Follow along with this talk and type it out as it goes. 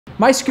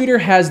My scooter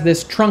has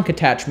this trunk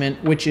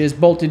attachment, which is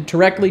bolted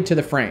directly to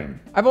the frame.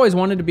 I've always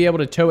wanted to be able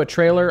to tow a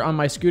trailer on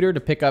my scooter to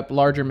pick up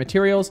larger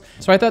materials,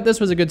 so I thought this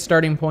was a good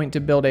starting point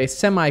to build a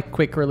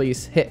semi-quick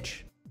release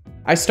hitch.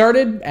 I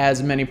started,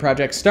 as many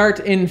projects start,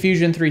 in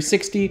Fusion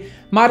 360,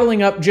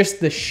 modeling up just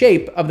the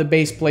shape of the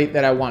base plate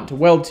that I want to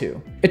weld to.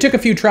 It took a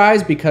few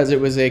tries because it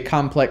was a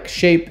complex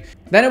shape.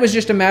 Then it was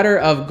just a matter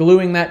of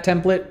gluing that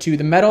template to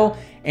the metal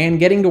and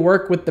getting to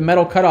work with the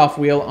metal cutoff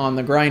wheel on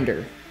the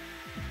grinder.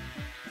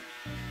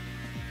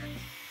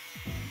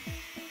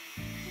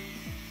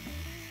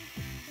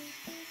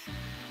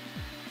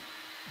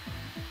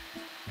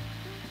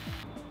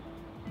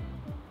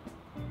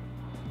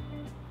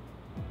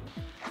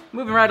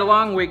 Moving right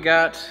along, we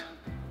got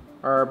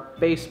our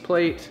base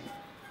plate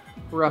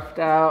roughed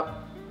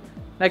out.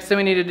 Next thing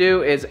we need to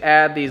do is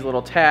add these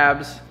little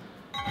tabs,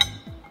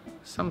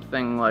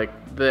 something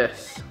like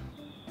this.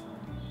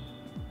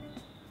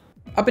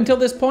 Up until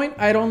this point,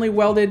 I'd only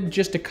welded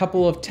just a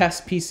couple of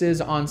test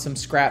pieces on some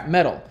scrap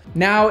metal.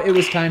 Now it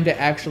was time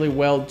to actually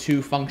weld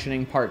two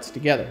functioning parts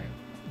together.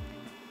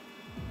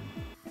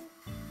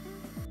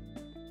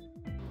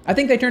 I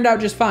think they turned out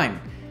just fine.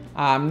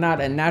 I'm not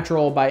a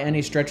natural by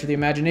any stretch of the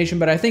imagination,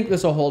 but I think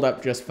this will hold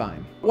up just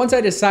fine. Once I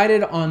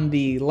decided on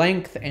the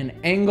length and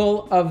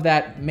angle of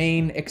that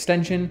main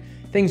extension,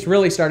 things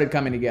really started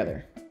coming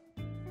together.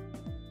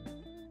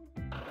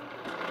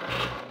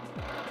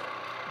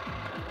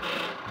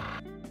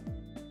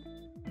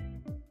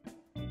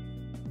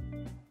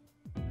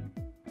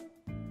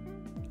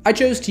 I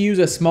chose to use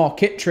a small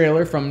kit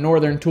trailer from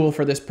Northern Tool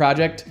for this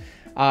project.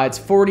 It's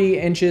 40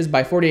 inches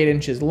by 48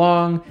 inches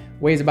long,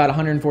 weighs about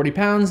 140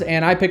 pounds,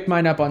 and I picked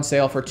mine up on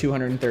sale for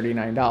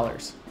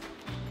 $239.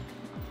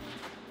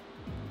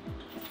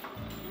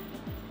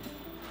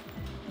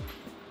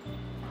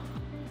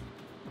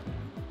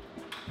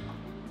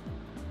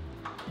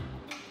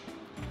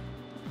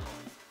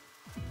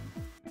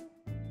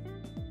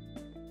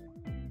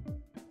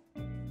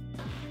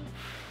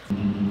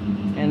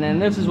 And then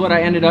this is what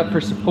I ended up for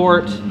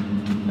support.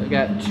 I've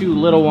got two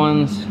little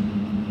ones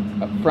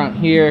up front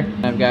here.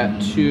 I've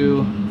got two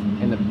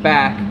in the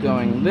back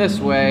going this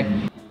way.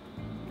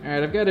 All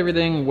right, I've got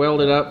everything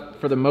welded up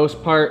for the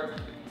most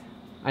part.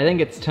 I think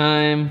it's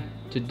time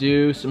to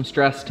do some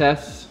stress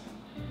tests.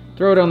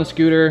 Throw it on the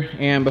scooter,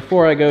 and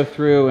before I go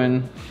through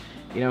and,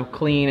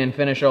 clean and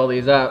finish all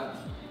these up,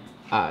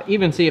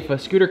 even see if a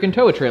scooter can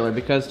tow a trailer,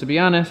 because to be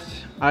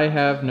honest, I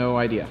have no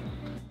idea.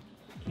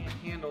 Can't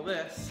handle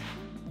this.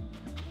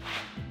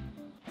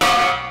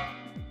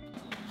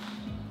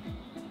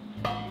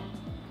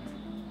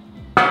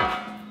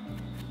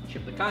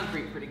 Chip the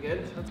concrete pretty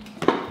good.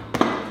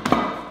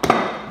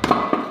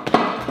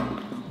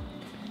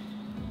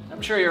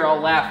 I'm sure you're all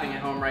laughing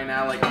at home right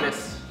now like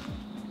this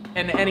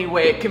in any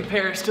way it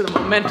compares to the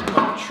momentum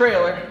of the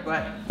trailer,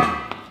 but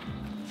I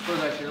suppose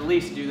I should at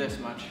least do this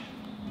much.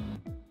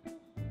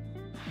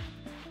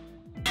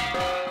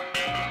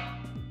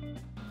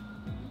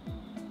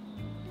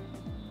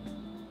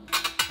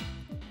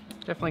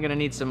 Definitely gonna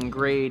need some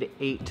grade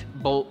 8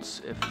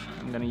 bolts if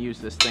I'm gonna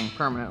use this thing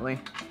permanently.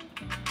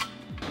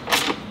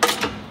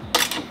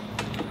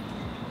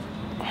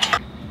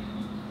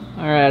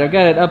 All right, I've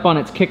got it up on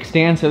its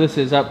kickstand, so this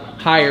is up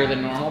higher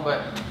than normal,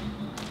 but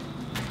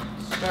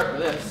start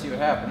with this, see what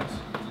happens.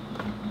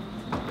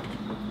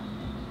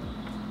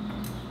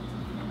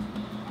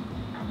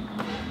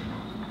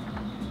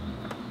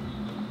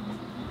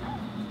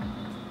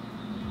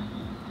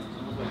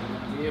 Doesn't look like I'm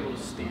gonna be able to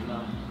stand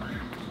up.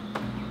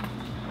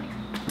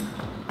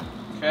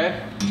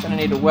 Okay, gonna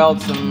need to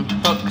weld some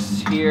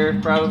hooks here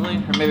probably,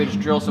 or maybe just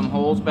drill some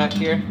holes back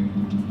here.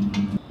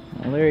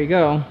 Well, there you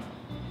go.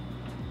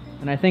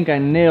 And I think I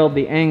nailed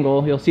the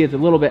angle. You'll see it's a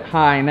little bit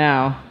high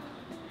now,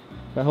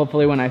 but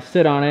hopefully when I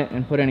sit on it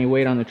and put any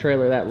weight on the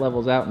trailer, that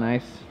levels out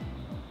nice.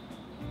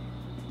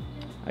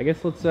 I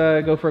guess let's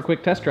go for a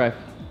quick test drive.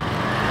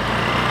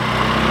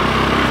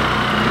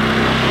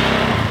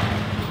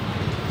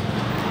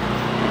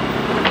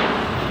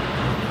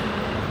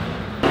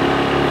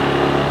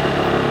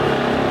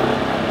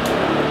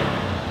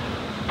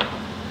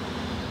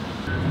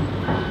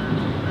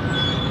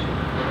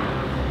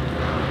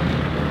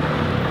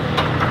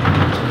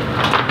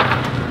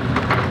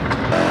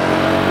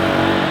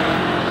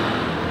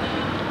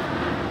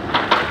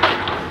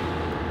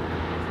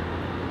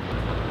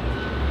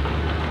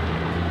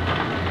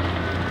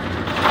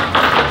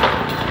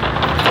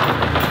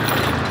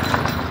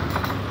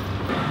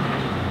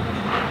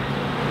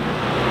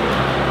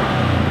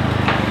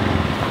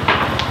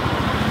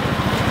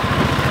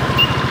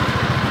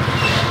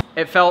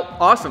 It felt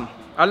awesome.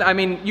 I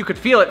mean, you could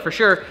feel it for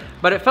sure,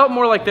 but it felt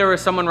more like there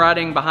was someone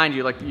riding behind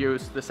you, like you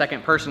was the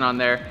second person on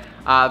there.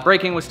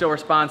 Braking was still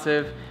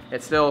responsive.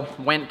 It still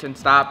went and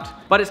stopped.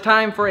 But it's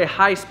time for a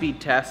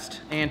high-speed test,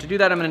 and to do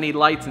that I'm gonna need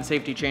lights and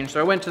safety change. So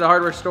I went to the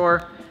hardware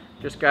store,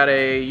 just got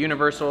a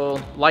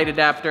universal light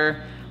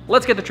adapter.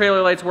 Let's get the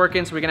trailer lights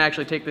working so we can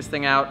actually take this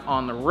thing out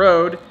on the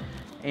road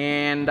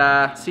and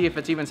see if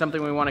it's even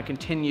something we want to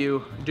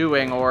continue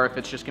doing or if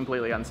it's just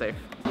completely unsafe.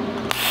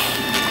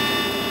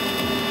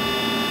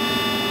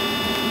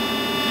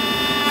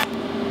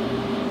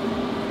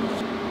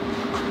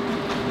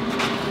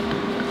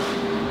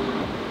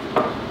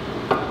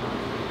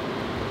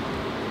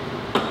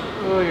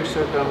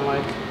 so dumb,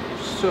 Mike.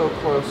 So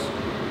close.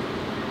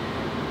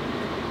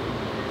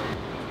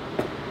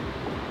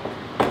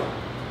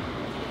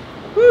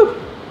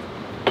 Whew!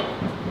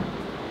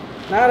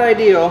 Not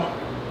ideal.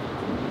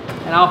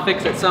 And I'll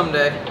fix it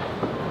someday.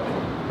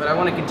 But I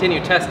want to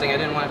continue testing. I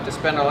didn't want to have to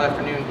spend all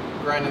afternoon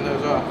grinding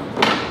those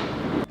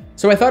off.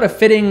 So I thought a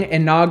fitting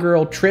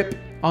inaugural trip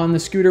on the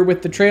scooter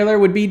with the trailer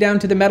would be down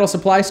to the metal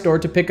supply store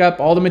to pick up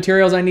all the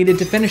materials I needed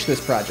to finish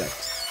this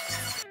project.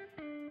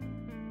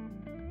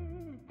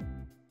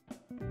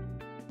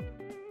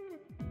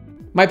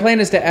 My plan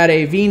is to add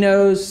a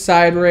V-nose,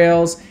 side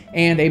rails,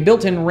 and a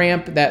built-in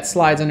ramp that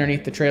slides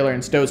underneath the trailer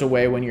and stows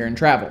away when you're in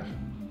travel.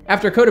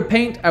 After a coat of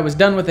paint, I was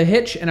done with the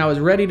hitch and I was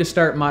ready to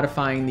start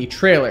modifying the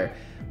trailer.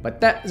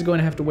 But that is going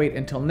to have to wait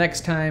until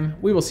next time.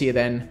 We will see you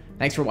then.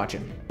 Thanks for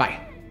watching.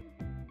 Bye.